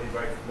are already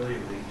very familiar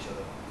with each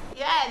other?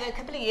 Yeah, a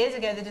couple of years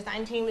ago, the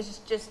design team was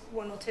just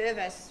one or two of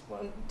us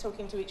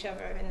talking to each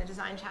other in the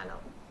design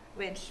channel,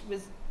 which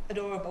was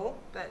adorable,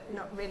 but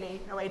not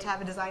really a way to have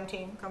a design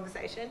team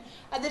conversation.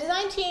 The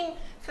design team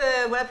for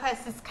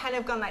WordPress has kind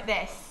of gone like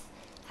this.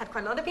 It's had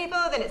quite a lot of people,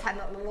 then it's had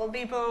not a lot of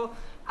people,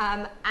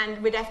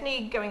 and we're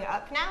definitely going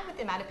up now with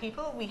the amount of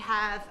people. We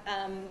have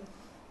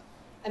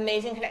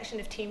amazing collection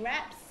of team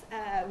reps.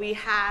 We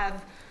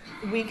have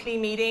weekly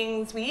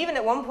meetings. We even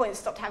at one point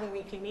stopped having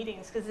weekly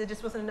meetings because there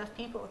just wasn't enough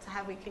people to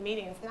have weekly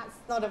meetings, and that's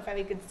not a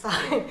very good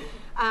sign.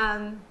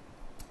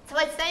 So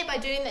I'd say by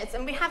doing this,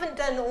 and we haven't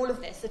done all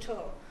of this at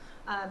all,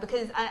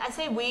 because I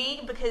say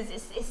we because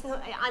it's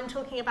not, I'm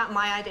talking about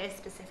my ideas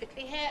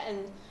specifically here, and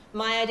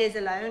my ideas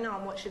alone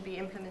on what should be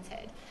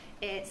implemented.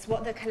 It's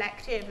what the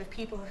collective of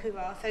people who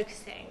are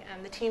focusing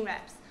and the team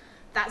reps,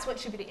 that's what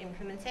should be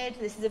implemented.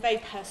 This is a very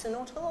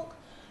personal talk.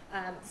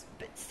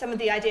 But some of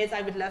the ideas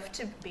I would love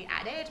to be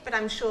added, but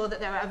I'm sure that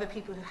there are other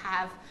people who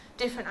have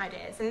different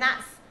ideas, and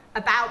that's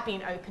about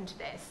being open to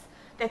this.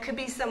 There could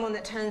be someone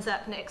that turns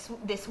up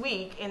this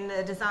week in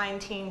the design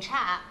team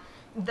chat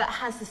that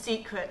has the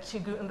secret to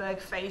Gutenberg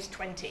phase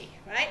 20,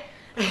 right?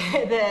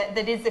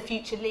 that is the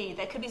future lead.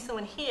 There could be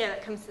someone here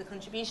that comes to the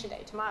contribution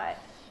day tomorrow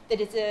that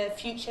is a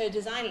future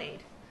design lead.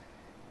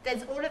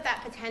 There's all of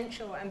that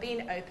potential, and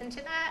being open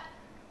to that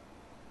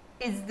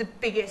is the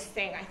biggest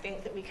thing I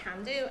think that we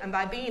can do. And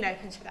by being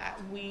open to that,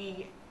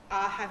 we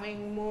are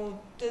having more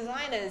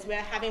designers. We're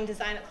having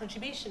design at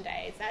contribution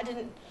days. That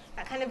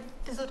kind of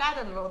fizzled out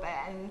a little bit,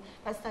 and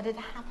that started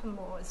to happen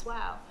more as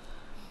well.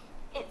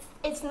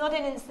 It's not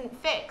an instant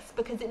fix,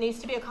 because it needs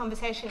to be a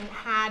conversation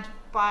had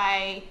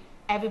by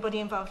everybody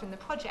involved in the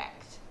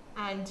project.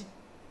 And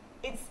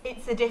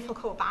it's a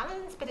difficult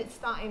balance, but it's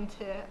starting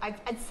to,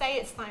 I'd say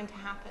it's starting to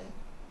happen,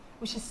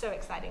 which is so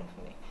exciting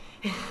for me.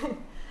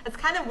 It's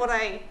kind of what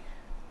I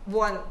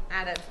want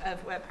out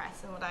of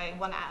WordPress, and what I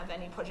want out of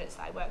any projects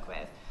that I work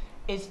with,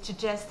 is to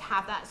just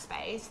have that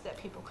space that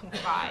people can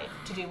thrive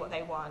to do what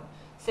they want.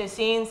 So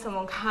seeing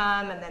someone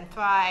come and then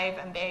thrive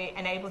and be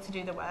able to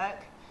do the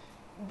work,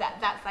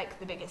 that's like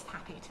the biggest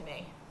happy to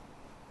me.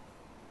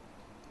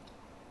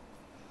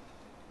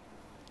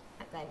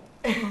 And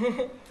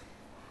then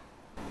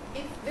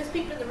if there's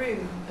people in the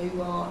room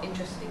who are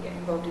interested in getting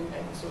involved in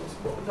open source,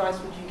 what advice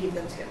would you give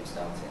them to get them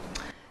started?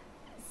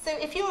 So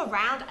if you're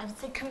around, I would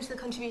say come to the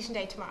contribution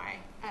day tomorrow.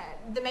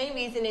 The main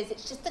reason is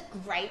it's just a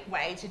great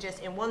way to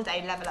just in one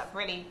day level up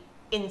really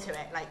into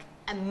it, like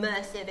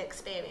immersive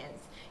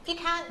experience. If you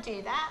can't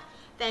do that,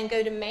 then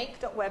go to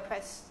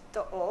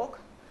make.wordpress.org.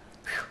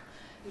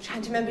 I'm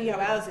trying to remember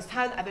URLs this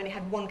time. I've only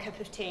had one cup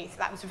of tea, so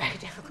that was very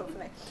difficult for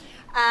me.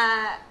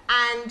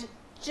 And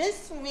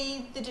just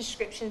read the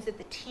descriptions of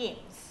the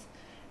teams.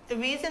 The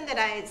reason that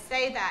I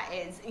say that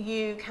is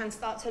you can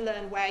start to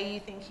learn where you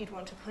think you'd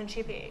want to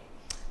contribute,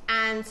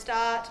 and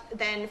start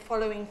then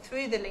following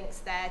through the links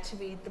there to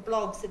read the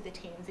blogs of the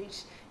teams.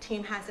 Each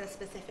team has a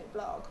specific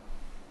blog.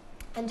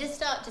 And just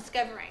start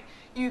discovering.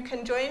 You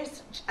can join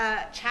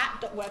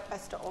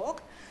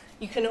chat.wordpress.org.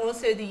 You can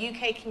also, the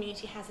UK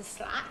community has a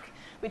Slack,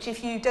 which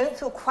if you don't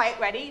feel quite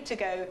ready to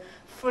go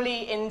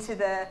fully into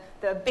the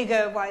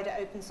bigger, wider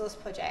open source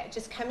project,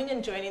 just coming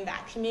and joining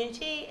that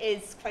community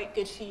is quite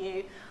good for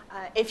you.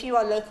 If you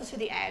are local to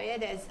the area,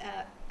 there's,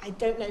 I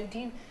don't know, do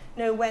you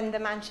know when the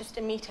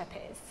Manchester meetup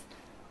is?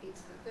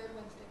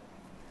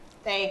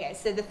 There you go.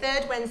 So the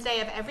third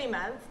Wednesday of every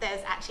month,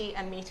 there's actually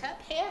a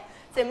meetup here.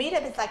 So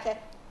meetup is like a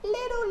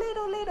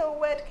little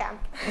word camp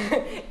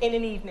in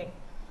an evening,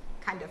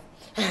 kind of.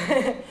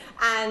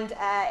 And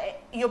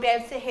you'll be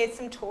able to hear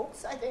some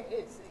talks, I think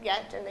it's, yeah,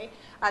 generally.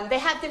 They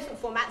have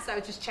different formats, so I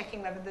was just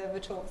checking whether there were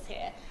talks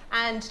here.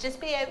 And just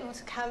be able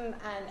to come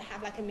and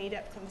have like a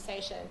meetup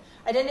conversation.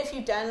 I don't know if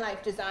you've done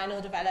like design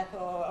or developer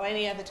or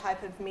any other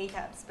type of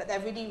meetups, but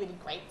they're really, really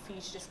great for you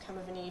to just come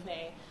of an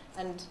evening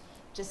and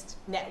just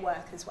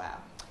network as well.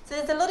 So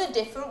there's a lot of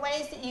different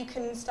ways that you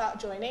can start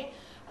joining,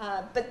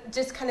 but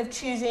just kind of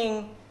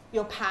choosing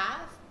your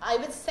path. I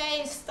would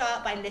say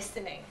start by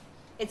listening.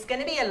 It's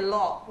going to be a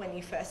lot when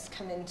you first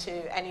come into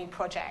any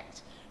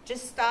project.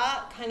 Just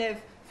start kind of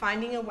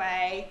finding a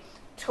way,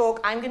 talk.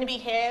 I'm going to be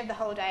here the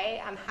whole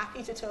day. I'm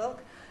happy to talk.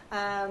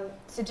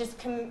 So just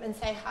come and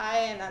say hi,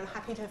 and I'm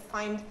happy to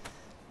find,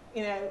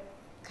 you know,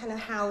 kind of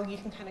how you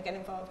can kind of get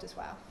involved as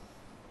well.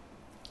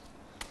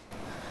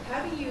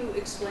 How do you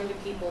explain to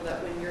people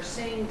that when you're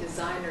saying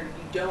designer,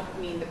 you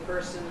don't mean the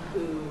person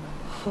who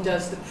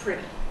does the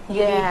print?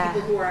 You mean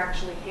people who are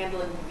actually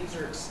handling the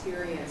user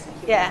experience and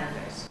human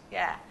interface?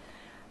 Yeah.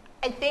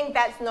 I think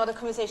that's not a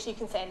conversation you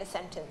can say in a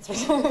sentence,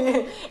 which is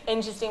an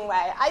interesting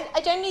way. I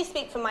generally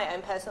speak from my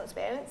own personal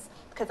experience,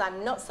 because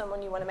I'm not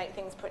someone you want to make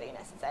things pretty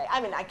necessarily.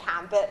 I mean, I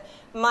can, but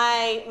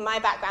my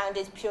background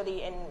is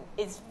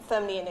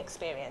firmly in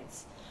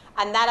experience.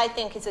 And that, I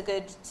think, is a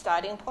good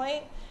starting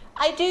point.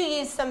 I do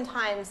use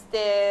sometimes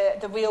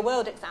the real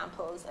world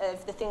examples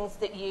of the things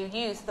that you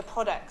use, the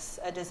products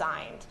are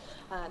designed,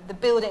 the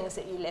buildings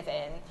that you live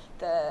in,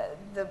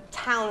 the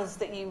towns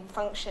that you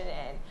function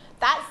in.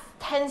 That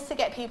tends to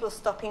get people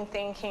stopping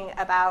thinking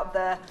about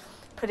the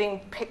putting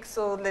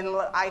pixel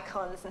little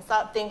icons and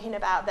start thinking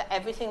about that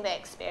everything they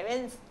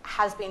experience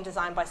has been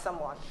designed by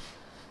someone.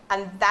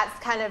 And that's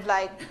kind of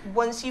like,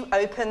 once you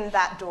open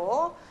that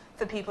door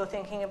for people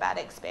thinking about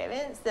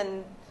experience,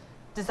 then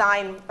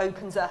design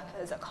opens up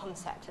as a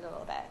concept a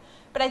little bit.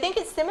 But I think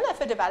it's similar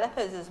for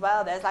developers as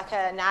well. There's like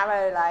a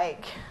narrow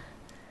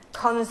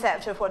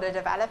concept of what a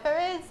developer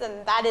is,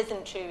 and that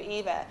isn't true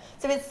either.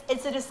 So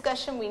it's a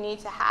discussion we need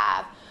to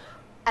have.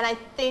 And I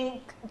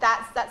think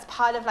that's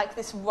part of like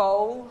this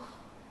role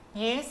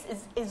use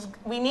is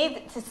we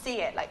need to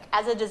see it. Like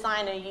as a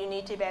designer, you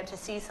need to be able to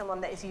see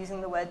someone that is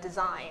using the word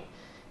design,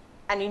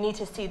 and you need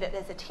to see that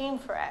there's a team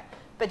for it,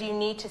 but you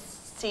need to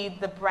see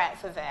the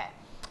breadth of it.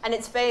 And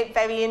it's very,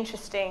 very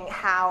interesting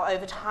how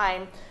over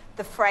time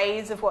the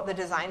phrase of what the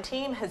design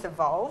team has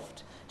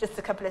evolved. Just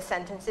a couple of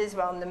sentences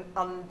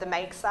on the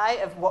make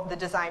site of what the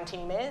design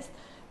team is,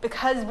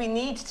 because we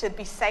need to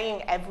be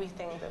saying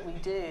everything that we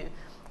do.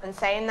 And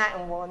saying that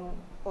in 1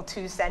 or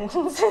 2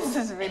 sentences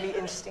is a really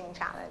interesting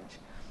challenge.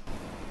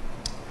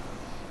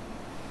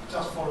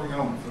 Just following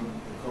on from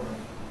the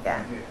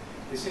comment here,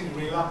 there seems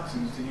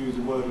reluctance to use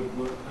the word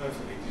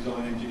perfectly,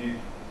 design engineer.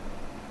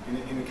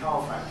 In a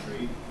car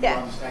factory, you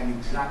understand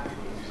exactly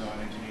what a design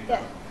engineer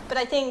does. But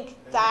I think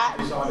that...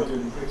 Designer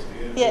doing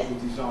critically,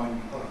 people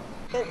design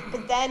product.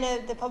 But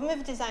then the problem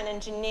with a design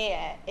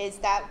engineer is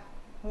that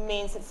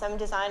means that some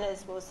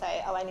designers will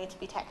say, oh, I need to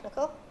be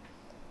technical.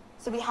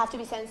 So we have to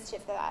be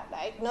sensitive to that.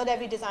 Like, not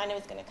every designer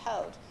is going to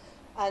code,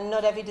 and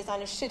not every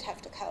designer should have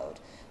to code.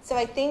 So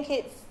I think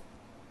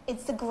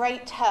it's a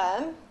great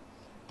term,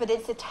 but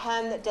it's a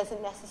term that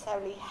doesn't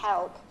necessarily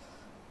help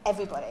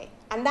everybody.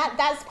 And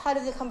that's part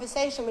of the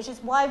conversation, which is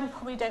why we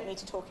probably don't need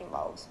to talk in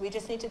roles. We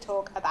just need to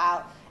talk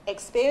about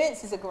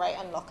experience is a great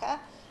unlocker,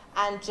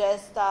 and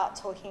just start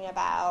talking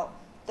about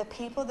the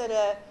people that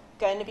are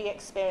going to be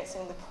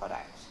experiencing the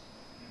product,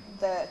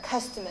 the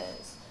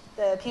customers,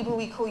 the people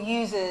we call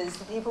users,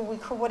 the people we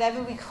call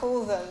whatever we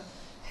call them,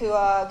 who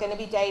are going to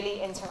be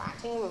daily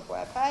interacting with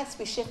WordPress.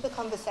 We shift the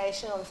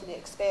conversation onto the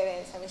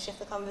experience, and we shift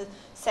the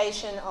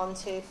conversation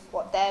onto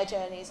what their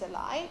journeys are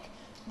like.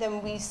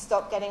 Then we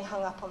stop getting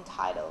hung up on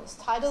titles.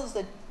 Titles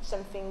are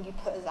something you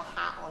put as a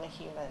hat on a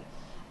human,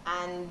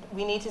 and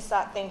we need to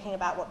start thinking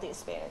about what the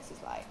experience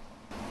is like.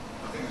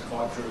 I think it's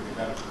quite true with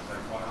developers, they're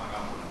quite hung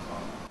up on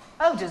titles.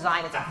 Oh,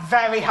 designers are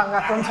very hung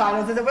up on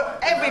titles.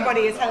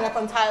 Everybody is hung up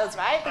on titles,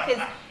 right?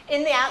 Because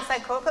in the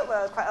outside corporate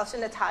world, quite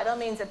often a title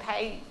means a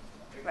pay,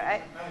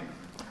 right?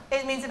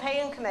 It means a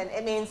pay increment.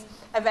 It means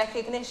a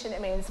recognition.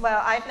 It means,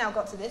 well, I've now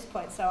got to this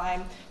point, so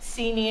I'm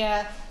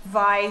senior,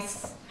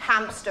 vice,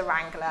 hamster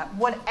wrangler,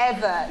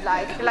 whatever.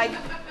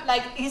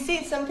 Like you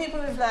see some people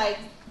with like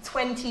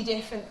 20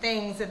 different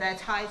things in their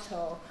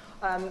title,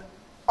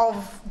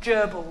 of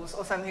gerbils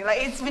or something.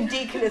 Like, it's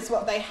ridiculous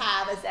what they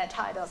have as their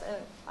titles.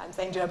 I'm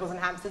saying gerbils and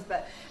hamsters,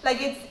 but like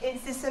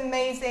it's this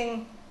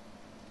amazing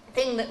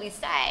thing that we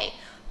say,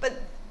 but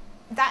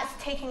that's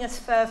taking us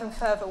further and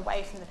further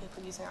away from the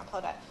people using our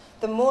product.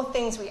 The more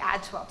things we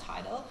add to our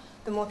title,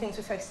 the more things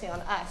we're focusing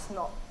on us,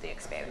 not the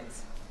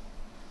experience.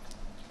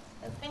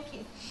 So thank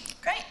you.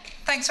 Great.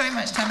 Thanks very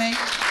much, Tammie.